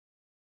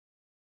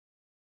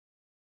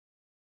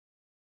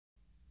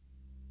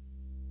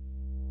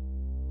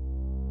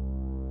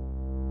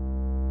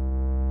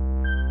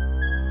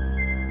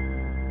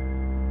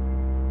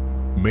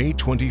May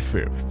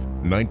 25th,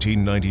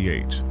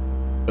 1998.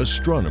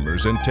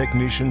 Astronomers and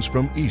technicians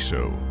from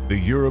ESO, the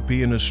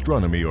European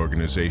Astronomy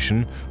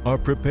Organization, are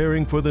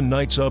preparing for the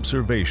night's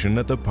observation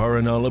at the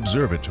Paranal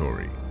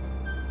Observatory.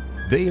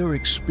 They are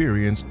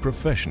experienced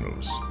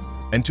professionals,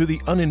 and to the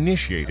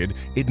uninitiated,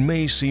 it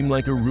may seem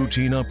like a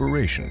routine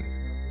operation.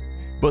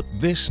 But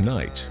this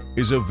night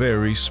is a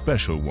very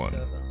special one.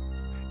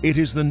 It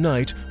is the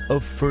night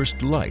of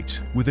first light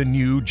with a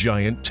new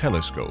giant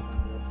telescope.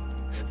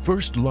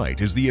 First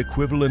light is the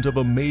equivalent of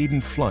a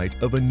maiden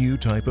flight of a new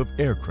type of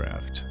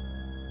aircraft.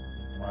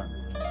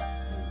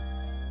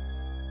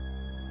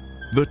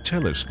 The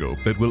telescope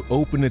that will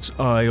open its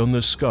eye on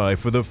the sky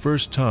for the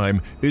first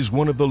time is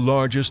one of the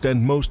largest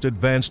and most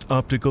advanced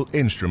optical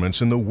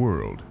instruments in the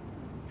world.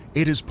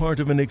 It is part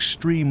of an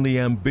extremely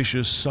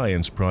ambitious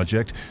science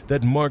project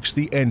that marks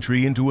the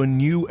entry into a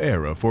new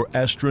era for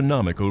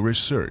astronomical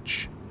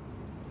research.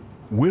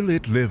 Will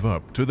it live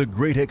up to the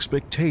great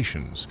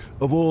expectations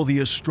of all the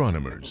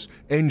astronomers,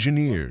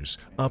 engineers,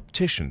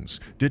 opticians,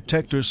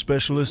 detector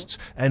specialists,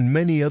 and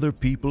many other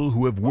people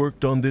who have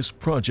worked on this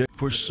project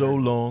for so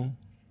long?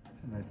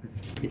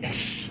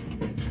 Yes.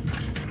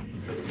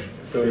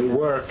 So it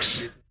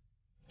works.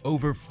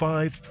 Over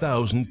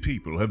 5,000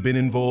 people have been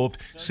involved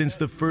since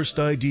the first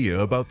idea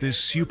about this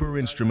super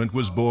instrument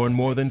was born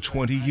more than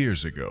 20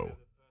 years ago.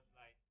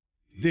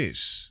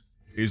 This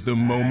is the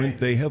moment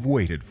they have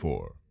waited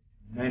for.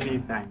 Many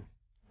times.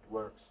 It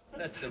works.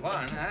 That's the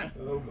one, huh?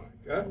 Oh my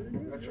God.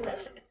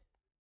 Congratulations.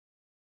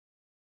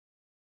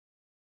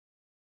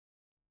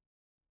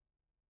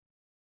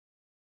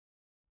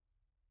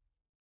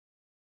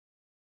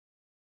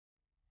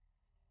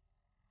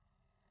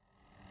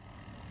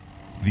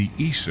 The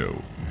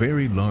ESO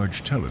Very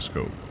Large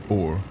Telescope,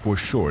 or for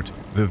short,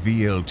 the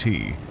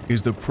VLT,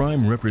 is the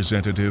prime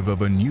representative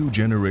of a new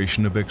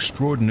generation of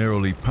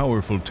extraordinarily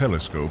powerful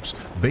telescopes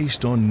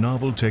based on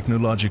novel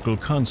technological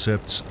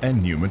concepts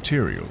and new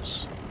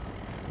materials.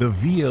 The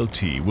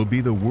VLT will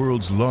be the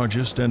world's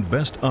largest and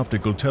best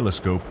optical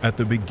telescope at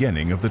the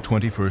beginning of the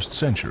 21st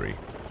century.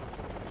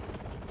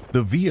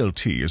 The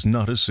VLT is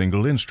not a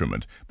single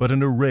instrument, but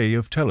an array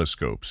of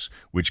telescopes,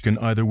 which can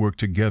either work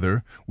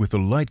together with the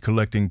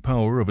light-collecting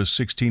power of a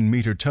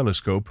 16-meter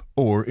telescope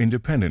or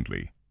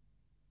independently.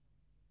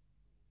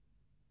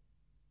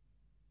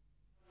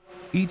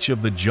 Each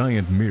of the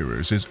giant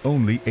mirrors is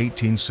only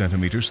 18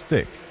 centimeters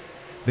thick.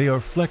 They are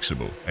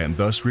flexible and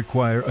thus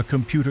require a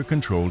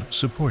computer-controlled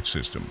support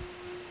system.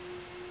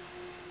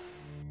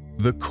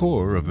 The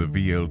core of the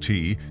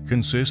VLT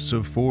consists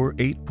of four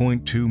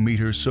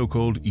 8.2-meter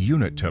so-called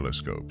unit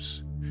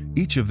telescopes.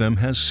 Each of them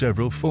has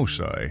several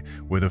foci,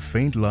 where the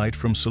faint light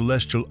from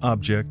celestial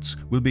objects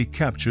will be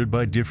captured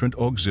by different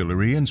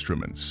auxiliary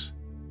instruments.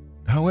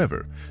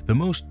 However, the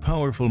most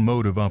powerful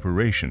mode of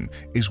operation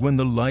is when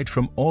the light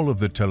from all of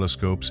the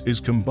telescopes is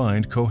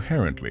combined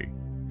coherently.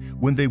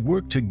 When they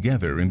work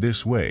together in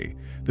this way,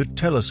 the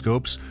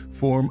telescopes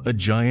form a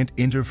giant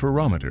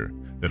interferometer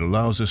that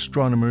allows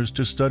astronomers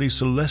to study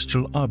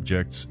celestial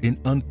objects in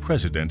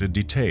unprecedented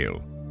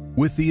detail.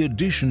 With the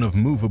addition of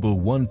movable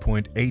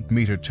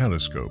 1.8-meter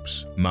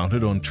telescopes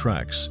mounted on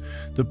tracks,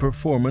 the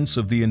performance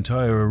of the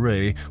entire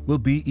array will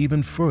be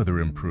even further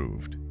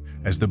improved,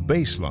 as the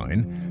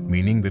baseline,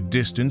 meaning the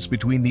distance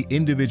between the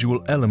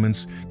individual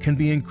elements, can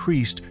be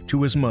increased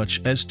to as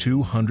much as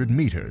 200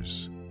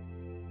 meters.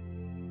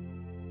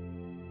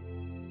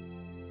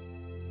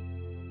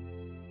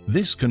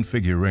 This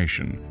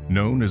configuration,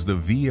 known as the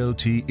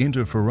VLT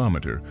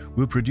interferometer,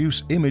 will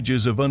produce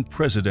images of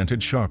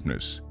unprecedented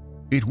sharpness.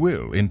 It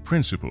will, in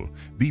principle,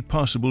 be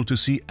possible to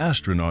see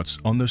astronauts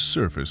on the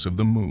surface of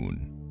the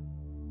Moon.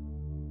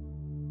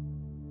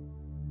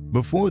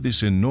 Before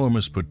this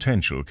enormous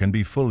potential can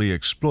be fully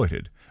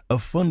exploited, a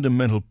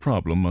fundamental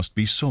problem must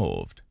be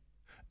solved.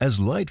 As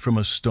light from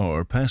a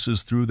star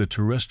passes through the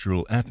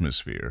terrestrial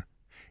atmosphere,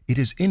 it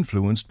is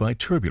influenced by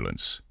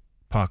turbulence,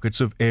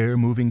 pockets of air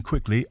moving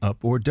quickly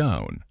up or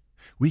down.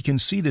 We can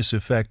see this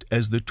effect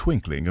as the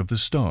twinkling of the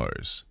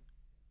stars.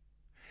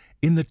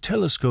 In the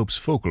telescope's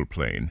focal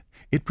plane,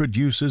 it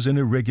produces an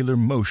irregular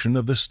motion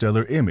of the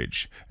stellar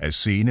image, as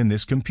seen in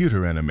this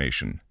computer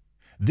animation.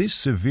 This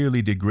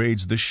severely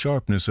degrades the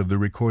sharpness of the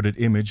recorded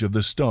image of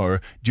the star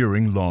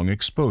during long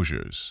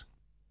exposures.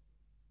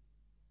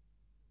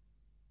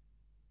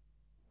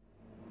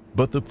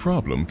 But the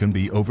problem can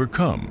be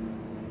overcome.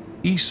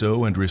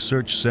 ESO and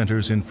research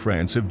centers in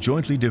France have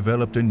jointly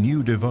developed a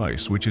new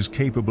device which is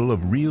capable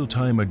of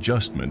real-time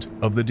adjustment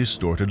of the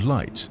distorted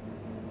light.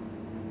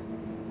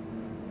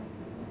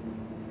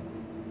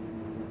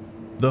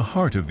 The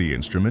heart of the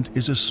instrument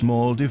is a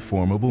small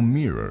deformable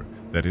mirror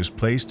that is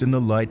placed in the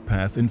light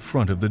path in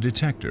front of the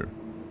detector.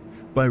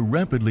 By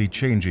rapidly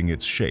changing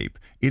its shape,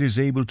 it is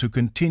able to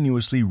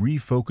continuously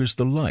refocus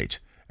the light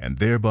and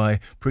thereby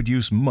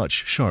produce much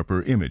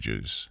sharper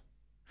images.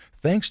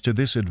 Thanks to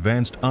this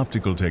advanced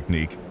optical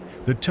technique,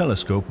 the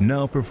telescope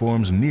now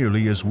performs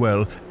nearly as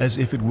well as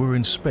if it were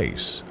in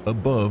space,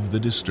 above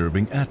the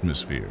disturbing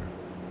atmosphere.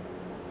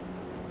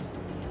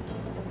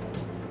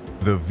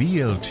 The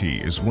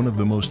VLT is one of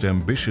the most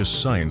ambitious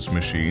science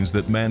machines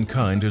that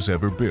mankind has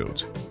ever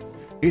built.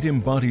 It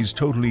embodies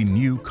totally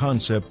new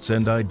concepts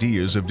and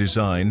ideas of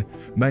design,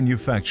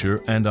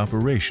 manufacture, and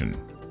operation.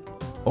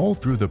 All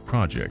through the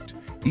project,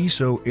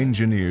 ESO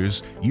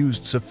engineers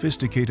used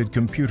sophisticated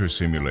computer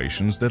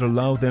simulations that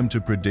allow them to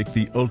predict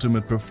the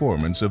ultimate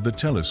performance of the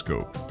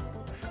telescope.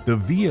 The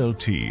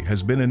VLT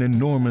has been an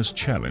enormous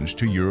challenge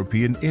to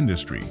European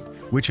industry,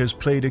 which has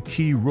played a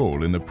key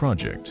role in the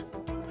project.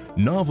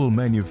 Novel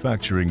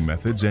manufacturing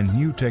methods and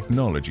new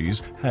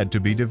technologies had to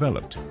be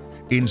developed.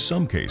 In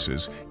some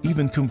cases,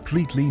 even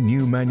completely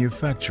new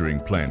manufacturing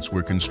plants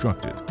were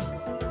constructed.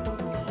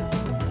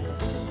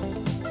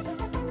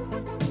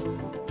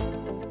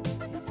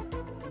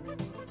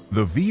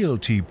 The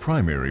VLT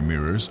primary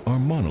mirrors are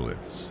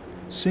monoliths,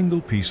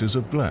 single pieces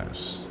of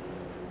glass.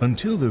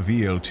 Until the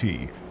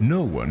VLT,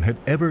 no one had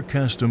ever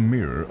cast a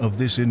mirror of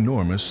this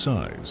enormous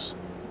size.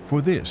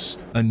 For this,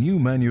 a new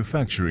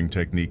manufacturing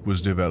technique was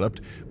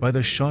developed by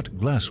the Schott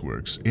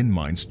Glassworks in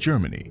Mainz,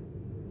 Germany.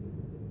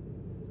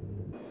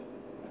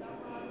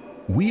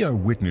 We are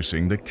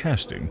witnessing the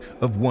casting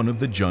of one of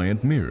the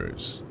giant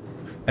mirrors.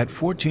 At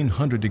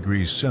 1400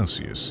 degrees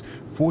Celsius,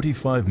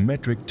 45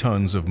 metric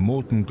tons of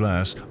molten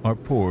glass are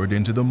poured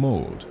into the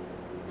mold.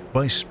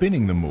 By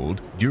spinning the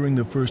mold during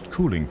the first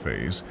cooling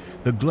phase,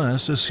 the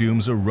glass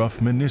assumes a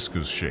rough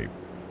meniscus shape.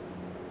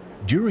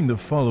 During the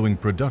following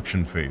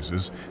production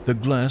phases, the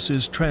glass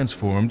is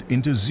transformed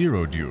into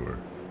zero-dur,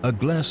 a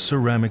glass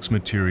ceramics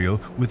material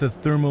with a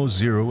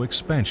thermo-zero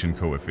expansion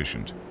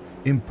coefficient,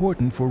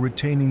 important for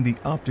retaining the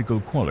optical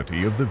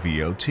quality of the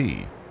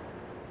VLT.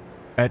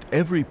 At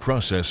every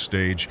process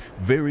stage,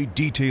 very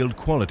detailed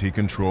quality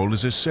control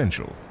is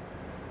essential.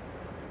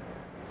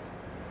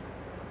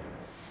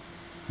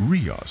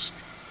 RIOSC,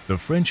 the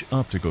French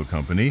optical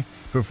company,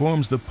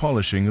 performs the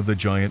polishing of the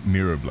giant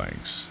mirror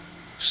blanks.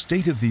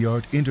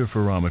 State-of-the-art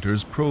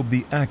interferometers probe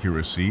the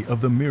accuracy of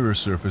the mirror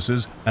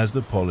surfaces as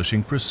the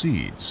polishing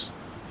proceeds.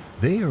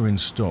 They are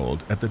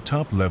installed at the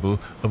top level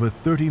of a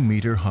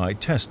 30-meter high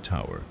test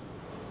tower.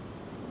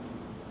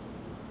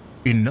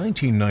 In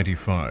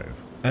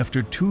 1995,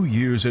 after 2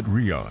 years at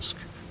RIOSC,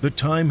 the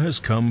time has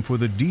come for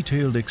the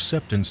detailed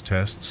acceptance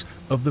tests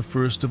of the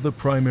first of the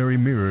primary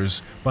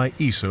mirrors by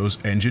ESO's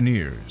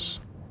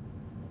engineers.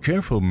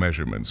 Careful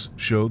measurements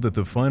show that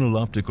the final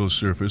optical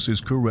surface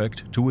is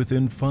correct to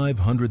within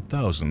 500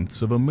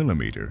 thousandths of a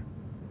millimeter.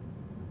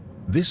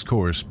 This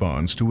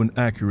corresponds to an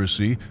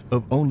accuracy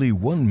of only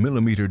 1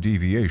 millimeter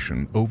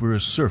deviation over a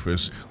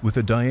surface with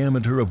a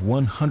diameter of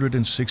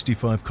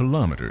 165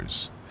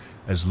 kilometers,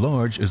 as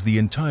large as the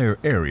entire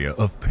area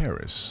of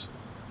Paris.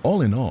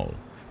 All in all,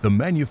 the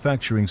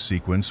manufacturing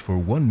sequence for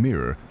one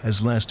mirror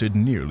has lasted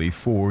nearly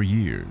 4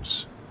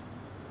 years.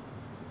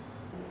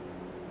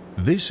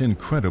 This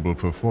incredible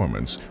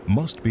performance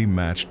must be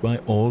matched by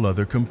all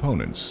other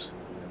components.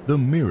 The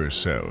mirror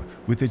cell,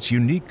 with its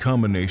unique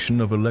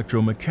combination of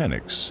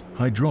electromechanics,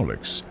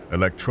 hydraulics,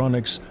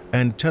 electronics,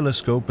 and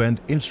telescope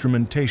and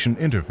instrumentation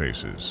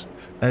interfaces,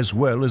 as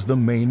well as the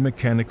main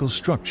mechanical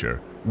structure,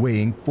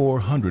 weighing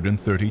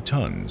 430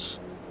 tons.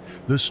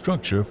 The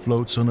structure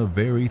floats on a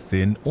very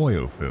thin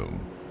oil film.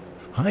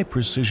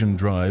 High-precision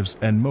drives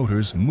and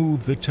motors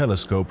move the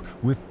telescope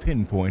with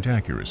pinpoint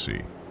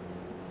accuracy.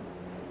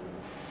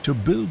 To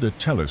build a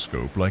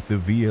telescope like the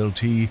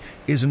VLT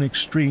is an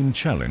extreme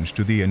challenge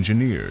to the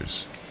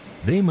engineers.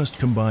 They must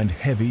combine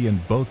heavy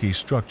and bulky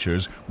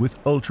structures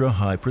with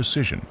ultra-high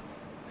precision.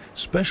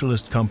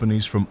 Specialist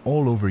companies from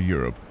all over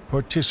Europe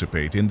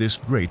participate in this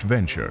great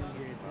venture.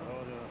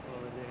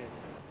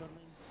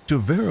 To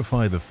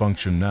verify the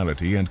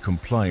functionality and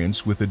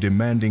compliance with the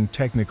demanding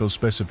technical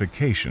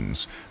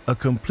specifications, a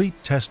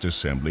complete test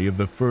assembly of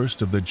the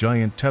first of the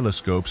giant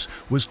telescopes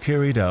was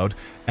carried out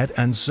at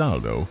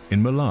Ansaldo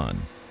in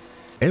Milan.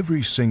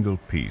 Every single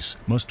piece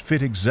must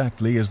fit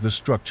exactly as the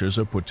structures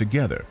are put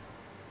together.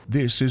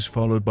 This is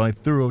followed by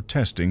thorough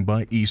testing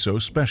by ESO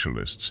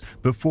specialists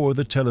before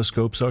the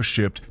telescopes are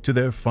shipped to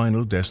their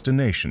final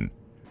destination,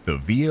 the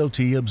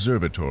VLT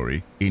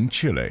Observatory in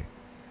Chile.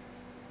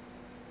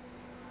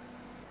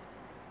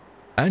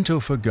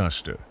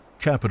 Antofagasta,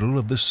 capital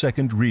of the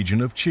second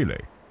region of Chile.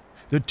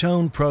 The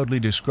town proudly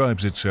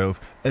describes itself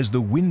as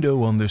the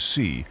window on the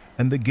sea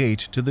and the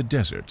gate to the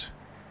desert.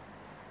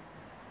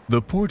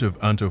 The port of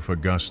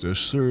Antofagasta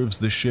serves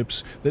the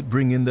ships that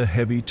bring in the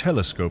heavy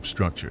telescope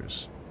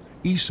structures.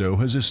 ESO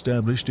has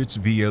established its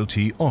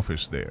VLT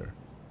office there.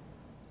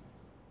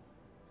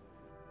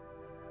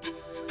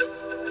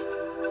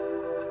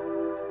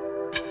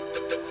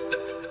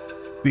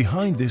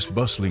 Behind this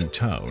bustling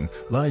town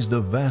lies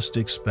the vast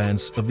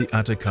expanse of the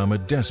Atacama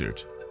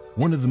Desert,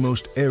 one of the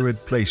most arid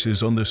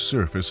places on the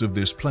surface of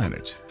this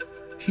planet.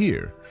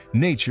 Here,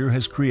 nature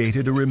has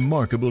created a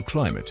remarkable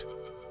climate.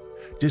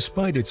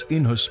 Despite its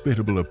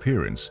inhospitable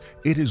appearance,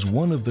 it is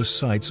one of the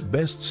sites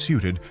best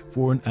suited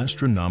for an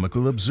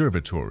astronomical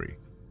observatory.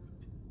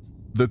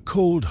 The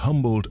cold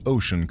Humboldt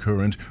Ocean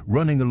current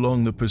running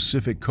along the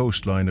Pacific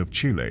coastline of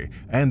Chile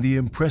and the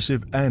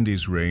impressive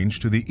Andes Range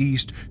to the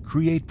east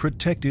create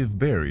protective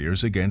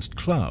barriers against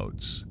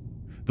clouds.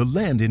 The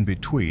land in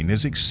between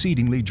is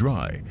exceedingly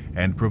dry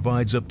and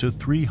provides up to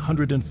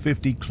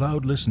 350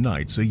 cloudless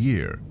nights a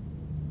year.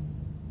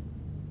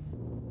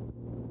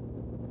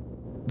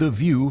 The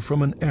view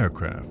from an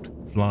aircraft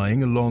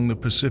flying along the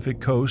Pacific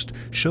coast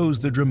shows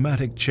the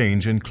dramatic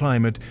change in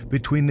climate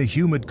between the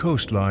humid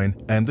coastline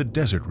and the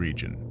desert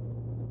region.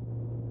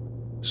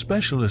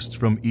 Specialists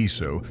from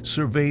ESO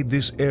surveyed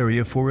this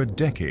area for a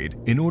decade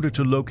in order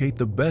to locate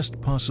the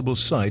best possible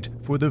site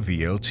for the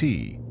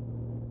VLT.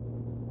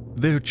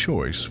 Their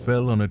choice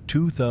fell on a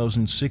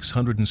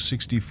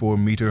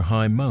 2,664-meter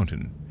high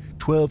mountain,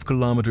 12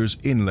 kilometers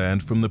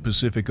inland from the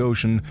Pacific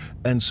Ocean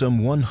and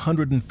some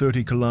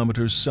 130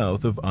 kilometers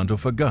south of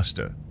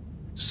Antofagasta,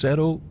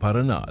 Cerro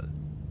Paranal.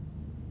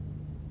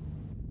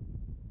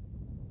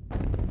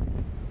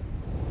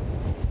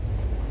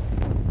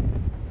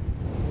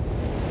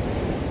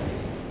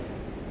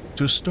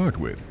 To start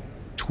with,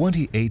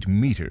 28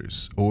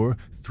 meters, or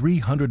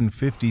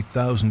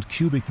 350,000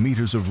 cubic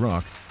meters of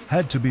rock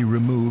had to be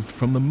removed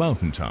from the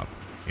mountaintop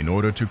in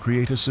order to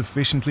create a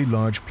sufficiently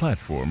large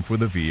platform for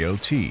the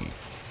VLT.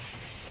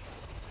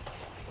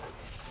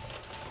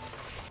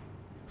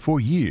 For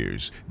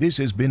years, this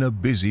has been a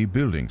busy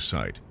building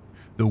site,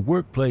 the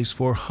workplace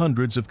for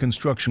hundreds of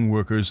construction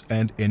workers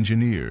and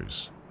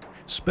engineers.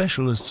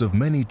 Specialists of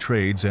many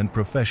trades and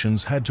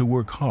professions had to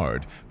work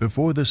hard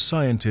before the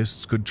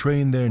scientists could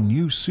train their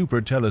new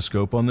super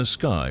telescope on the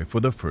sky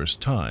for the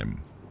first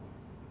time.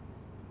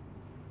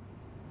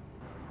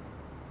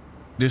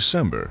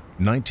 December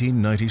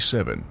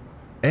 1997,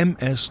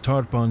 MS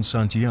Tarpon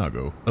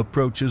Santiago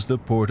approaches the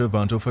port of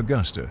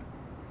Antofagasta.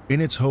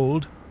 In its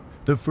hold,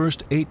 the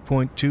first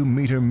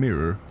 8.2-meter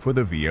mirror for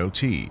the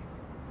VLT.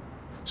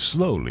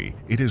 Slowly,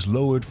 it is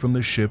lowered from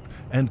the ship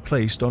and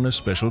placed on a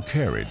special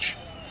carriage.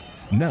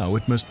 Now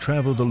it must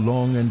travel the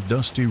long and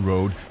dusty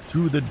road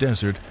through the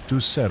desert to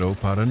Cerro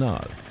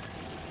Paranal.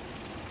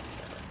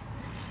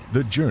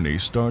 The journey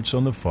starts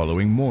on the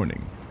following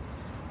morning.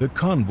 The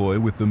convoy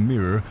with the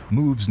mirror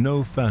moves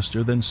no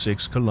faster than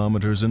 6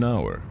 kilometers an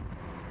hour.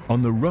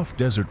 On the rough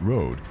desert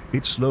road,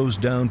 it slows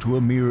down to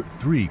a mere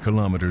 3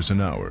 kilometers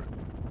an hour.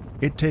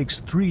 It takes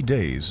 3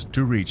 days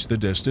to reach the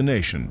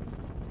destination.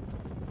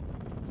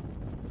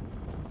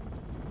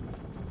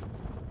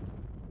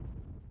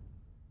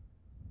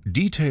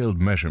 Detailed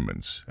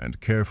measurements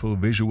and careful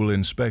visual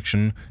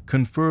inspection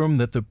confirm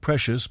that the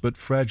precious but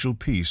fragile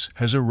piece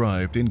has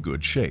arrived in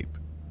good shape.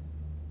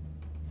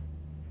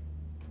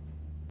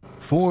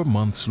 4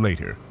 months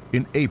later,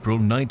 in April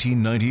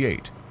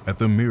 1998, at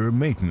the Mirror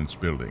Maintenance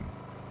Building,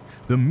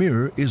 the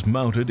mirror is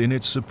mounted in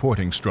its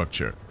supporting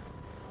structure.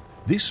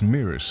 This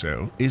mirror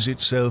cell is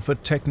itself a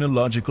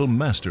technological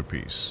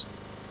masterpiece.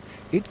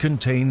 It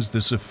contains the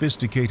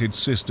sophisticated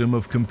system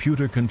of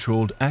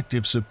computer-controlled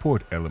active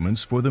support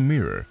elements for the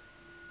mirror.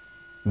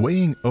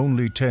 Weighing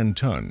only 10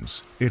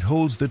 tons, it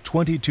holds the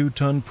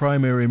 22-ton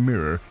primary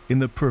mirror in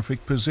the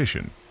perfect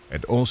position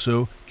and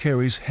also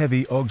carries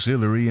heavy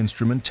auxiliary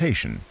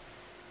instrumentation.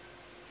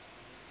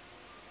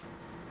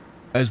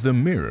 As the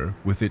mirror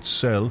with its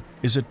cell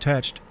is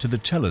attached to the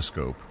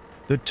telescope,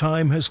 the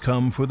time has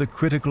come for the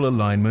critical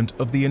alignment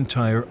of the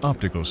entire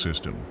optical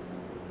system.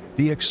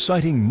 The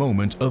exciting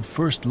moment of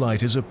first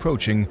light is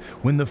approaching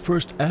when the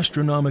first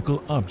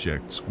astronomical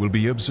objects will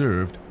be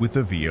observed with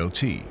the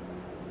VLT.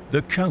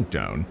 The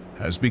countdown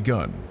has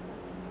begun.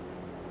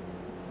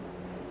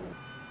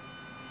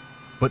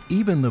 But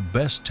even the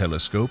best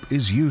telescope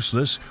is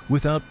useless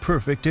without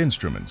perfect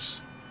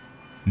instruments.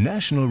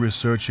 National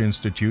research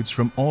institutes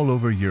from all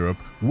over Europe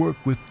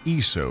work with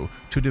ESO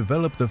to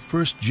develop the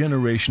first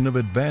generation of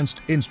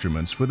advanced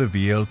instruments for the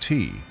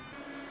VLT.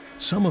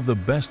 Some of the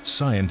best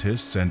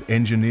scientists and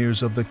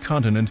engineers of the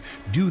continent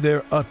do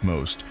their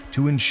utmost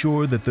to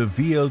ensure that the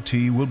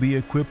VLT will be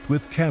equipped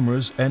with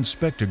cameras and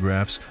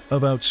spectrographs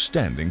of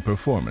outstanding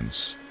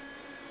performance.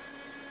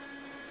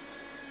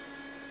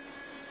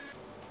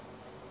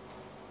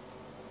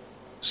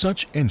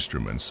 Such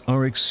instruments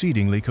are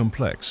exceedingly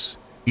complex,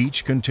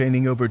 each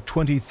containing over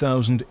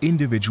 20,000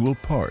 individual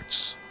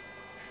parts.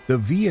 The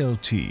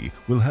VLT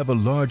will have a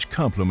large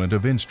complement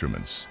of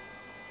instruments.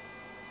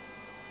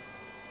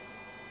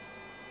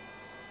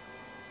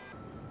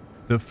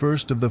 The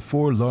first of the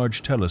 4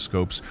 large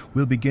telescopes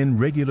will begin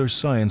regular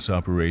science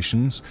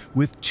operations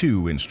with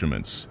 2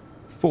 instruments,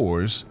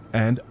 FORS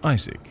and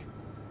ISIC.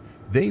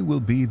 They will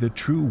be the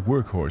true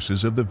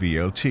workhorses of the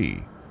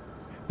VLT.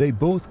 They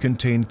both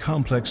contain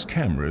complex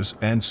cameras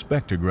and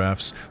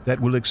spectrographs that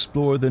will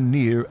explore the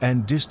near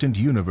and distant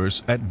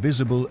universe at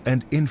visible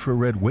and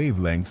infrared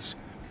wavelengths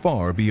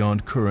far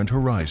beyond current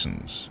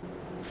horizons.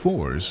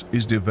 FORS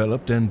is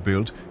developed and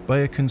built by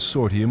a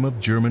consortium of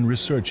German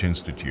research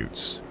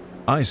institutes.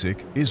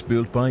 ISIC is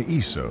built by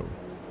ESO.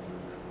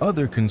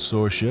 Other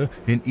consortia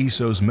in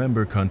ESO's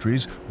member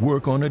countries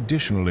work on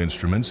additional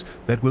instruments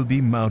that will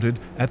be mounted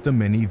at the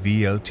many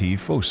VLT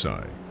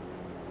foci.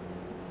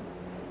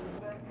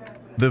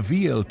 The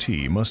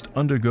VLT must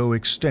undergo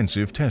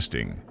extensive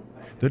testing.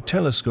 The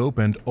telescope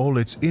and all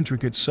its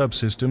intricate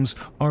subsystems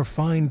are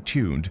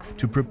fine-tuned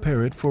to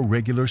prepare it for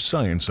regular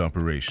science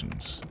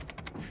operations.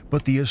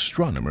 But the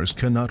astronomers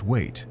cannot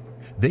wait.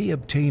 They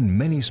obtain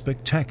many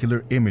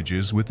spectacular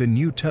images with the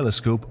new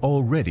telescope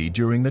already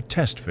during the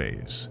test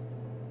phase.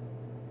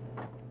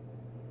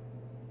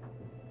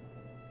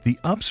 The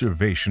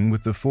observation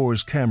with the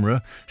FORS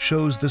camera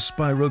shows the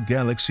spiral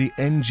galaxy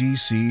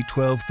NGC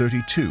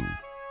 1232.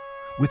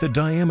 With a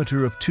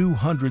diameter of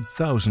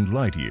 200,000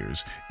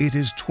 light-years, it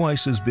is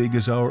twice as big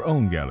as our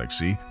own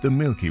galaxy, the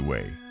Milky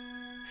Way.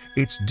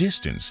 Its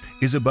distance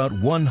is about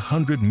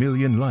 100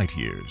 million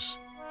light-years.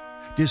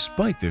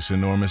 Despite this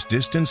enormous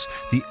distance,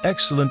 the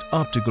excellent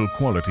optical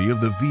quality of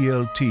the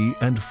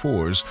VLT and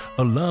FORS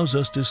allows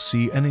us to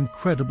see an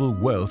incredible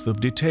wealth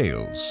of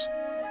details.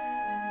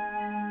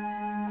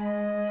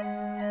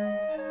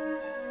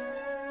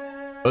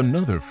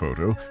 Another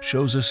photo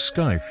shows a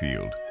sky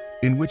field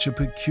in which a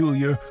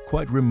peculiar,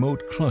 quite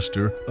remote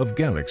cluster of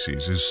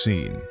galaxies is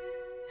seen.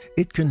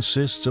 It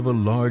consists of a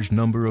large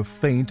number of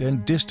faint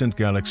and distant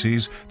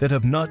galaxies that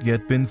have not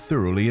yet been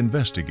thoroughly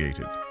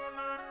investigated.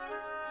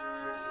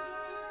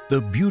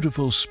 The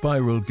beautiful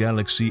spiral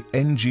galaxy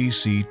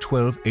NGC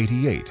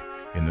 1288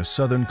 in the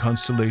southern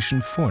constellation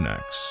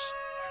Fornax.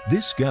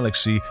 This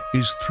galaxy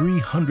is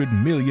 300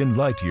 million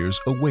light-years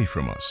away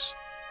from us.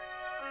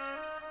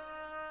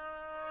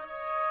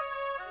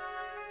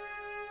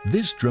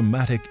 This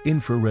dramatic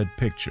infrared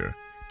picture,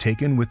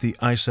 taken with the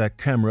ISAC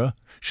camera,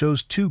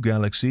 shows two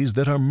galaxies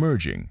that are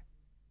merging.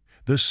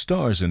 The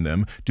stars in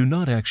them do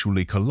not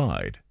actually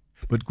collide,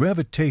 but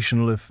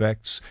gravitational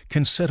effects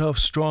can set off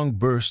strong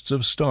bursts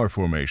of star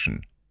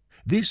formation.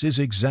 This is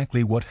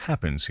exactly what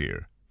happens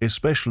here,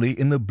 especially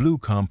in the blue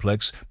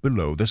complex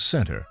below the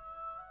center.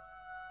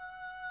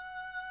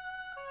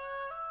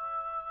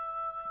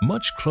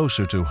 Much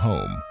closer to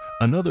home,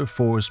 another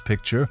FORS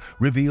picture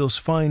reveals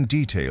fine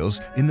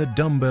details in the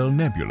Dumbbell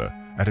Nebula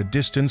at a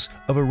distance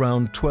of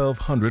around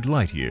 1,200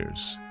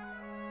 light-years.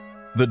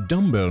 The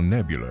Dumbbell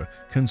Nebula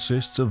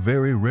consists of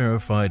very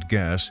rarefied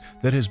gas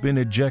that has been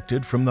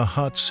ejected from the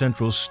hot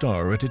central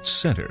star at its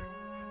center,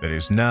 that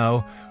is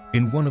now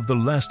in one of the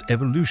last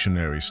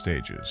evolutionary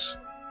stages.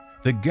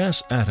 The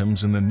gas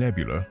atoms in the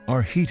nebula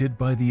are heated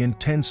by the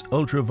intense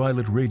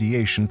ultraviolet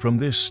radiation from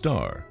this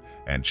star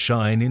and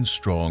shine in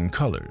strong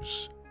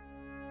colors.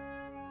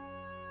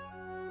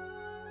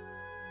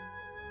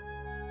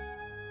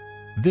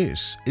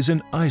 This is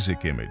an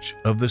ISAC image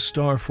of the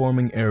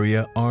star-forming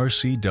area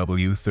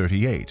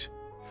RCW38.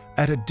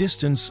 At a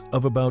distance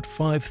of about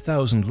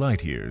 5,000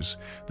 light-years,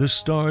 the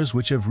stars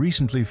which have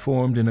recently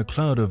formed in a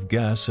cloud of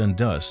gas and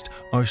dust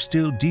are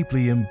still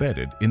deeply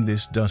embedded in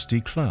this dusty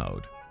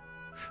cloud.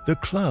 The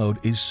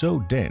cloud is so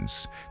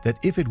dense that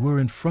if it were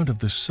in front of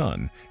the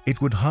Sun,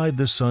 it would hide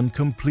the Sun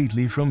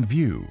completely from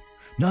view.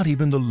 Not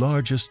even the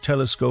largest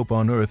telescope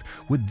on Earth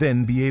would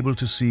then be able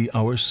to see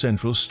our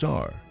central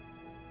star.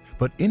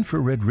 But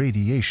infrared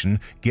radiation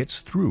gets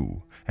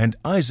through, and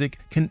ISAC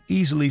can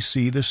easily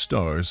see the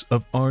stars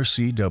of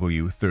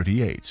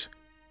RCW38.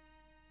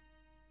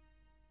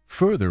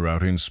 Further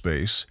out in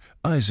space,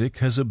 ISAC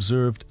has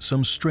observed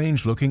some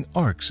strange-looking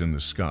arcs in the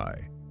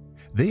sky.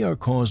 They are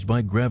caused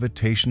by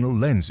gravitational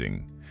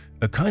lensing,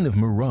 a kind of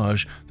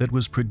mirage that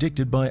was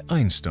predicted by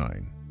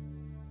Einstein.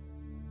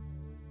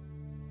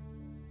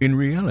 In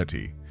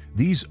reality,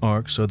 these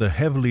arcs are the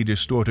heavily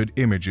distorted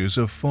images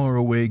of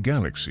faraway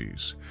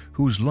galaxies,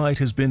 whose light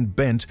has been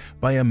bent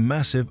by a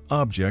massive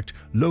object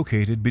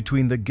located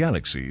between the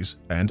galaxies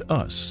and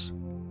us.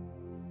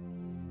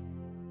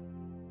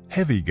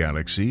 Heavy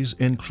galaxies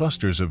and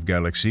clusters of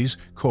galaxies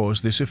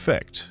cause this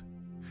effect.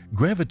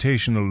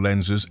 Gravitational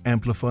lenses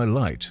amplify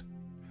light.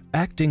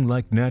 Acting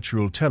like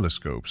natural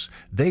telescopes,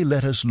 they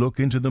let us look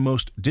into the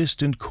most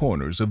distant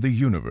corners of the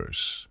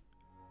universe.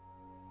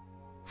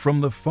 From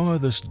the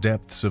farthest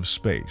depths of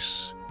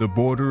space, the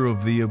border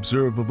of the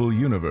observable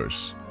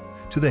universe,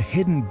 to the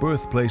hidden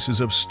birthplaces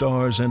of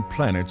stars and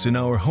planets in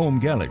our home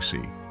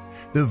galaxy,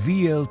 the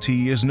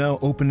VLT is now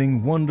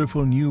opening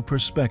wonderful new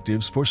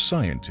perspectives for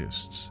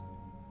scientists.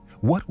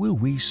 What will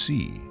we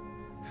see?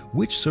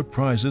 Which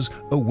surprises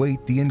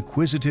await the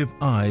inquisitive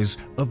eyes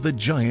of the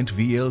giant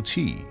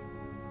VLT?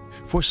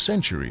 For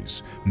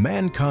centuries,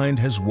 mankind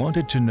has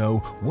wanted to know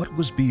what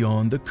was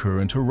beyond the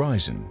current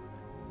horizon.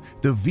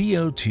 The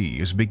VLT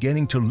is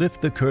beginning to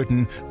lift the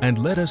curtain and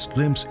let us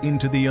glimpse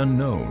into the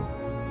unknown.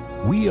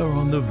 We are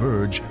on the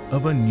verge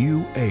of a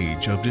new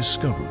age of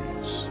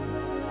discoveries.